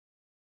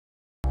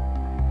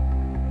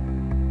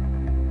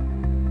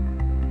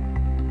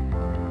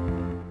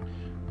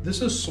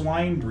This is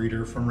Swine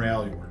Breeder from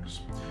RealityWorks.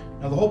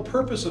 Now the whole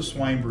purpose of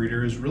Swine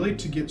Breeder is really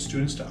to get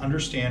students to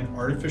understand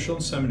artificial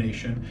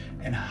insemination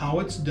and how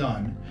it's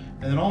done,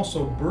 and then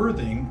also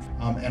birthing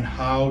and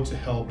how to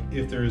help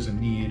if there is a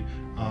need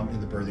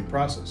in the birthing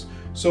process.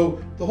 So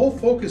the whole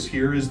focus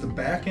here is the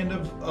back end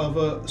of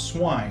a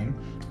swine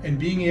and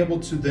being able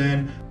to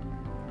then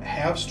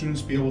have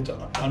students be able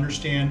to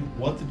understand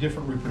what the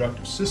different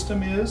reproductive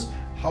system is,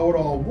 how it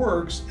all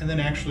works, and then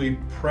actually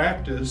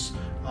practice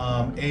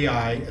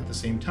AI at the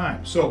same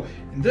time. So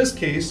in this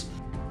case,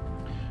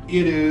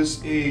 it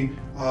is a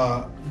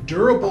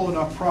durable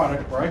enough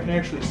product where I can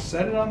actually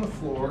set it on the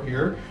floor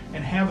here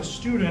and have a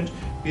student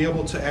be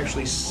able to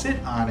actually sit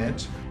on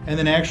it and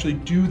then actually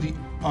do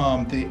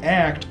the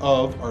act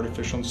of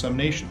artificial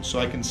insemination. So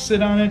I can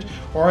sit on it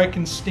or I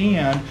can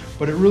stand,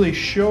 but it really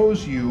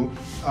shows you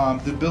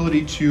the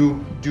ability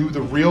to do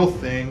the real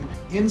thing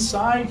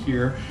inside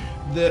here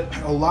that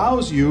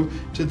allows you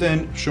to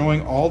then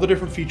showing all the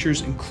different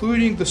features,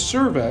 including the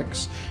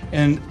cervix.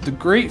 And the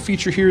great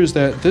feature here is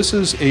that this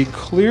is a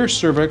clear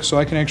cervix, so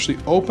I can actually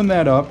open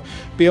that up,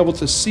 be able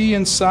to see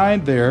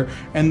inside there,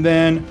 and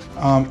then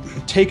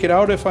take it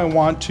out if I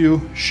want to,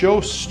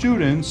 show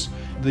students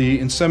the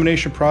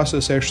insemination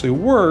process actually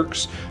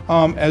works,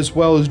 as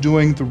well as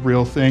doing the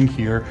real thing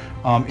here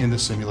in the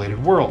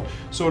simulated world.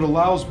 So it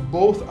allows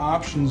both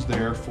options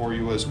there for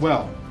you as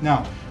well.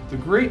 Now, the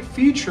great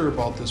feature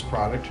about this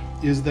product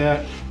is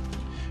that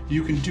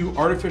you can do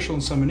artificial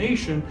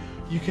insemination.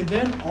 You can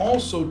then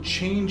also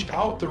change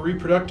out the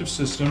reproductive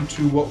system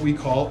to what we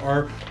call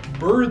our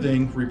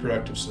birthing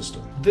reproductive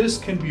system. This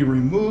can be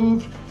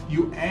removed.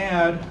 You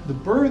add the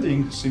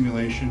birthing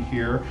simulation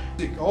here.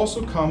 It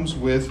also comes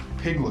with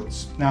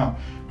piglets. Now,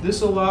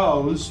 this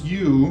allows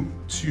you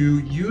to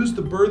use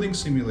the birthing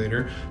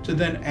simulator to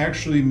then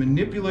actually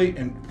manipulate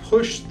and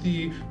push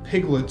the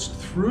piglets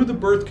through the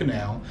birth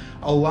canal,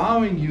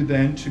 allowing you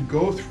then to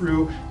go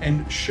through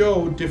and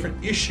show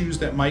different issues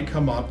that might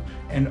come up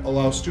and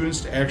allow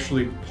students to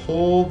actually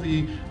pull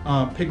the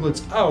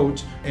piglets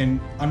out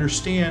and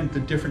understand the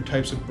different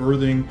types of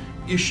birthing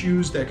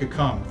issues that could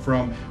come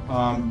from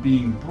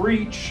being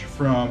breech,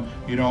 from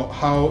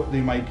how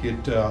they might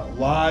get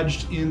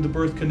lodged in the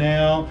birth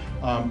canal,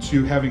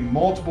 to having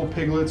multiple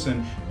piglets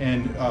and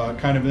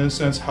kind of in a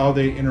sense how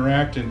they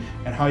interact and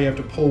how you have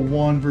to pull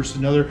one versus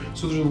another.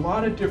 So there's a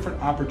lot of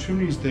different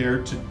opportunities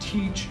there to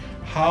teach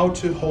how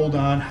to hold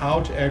on,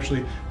 how to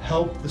actually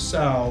help the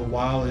sow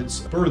while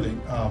it's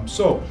birthing.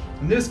 So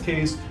in this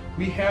case,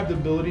 we have the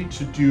ability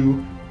to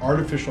do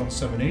artificial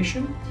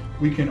insemination.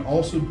 We can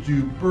also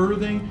do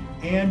birthing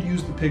and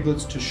use the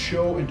piglets to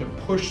show and to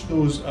push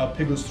those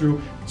piglets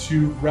through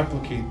to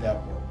replicate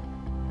that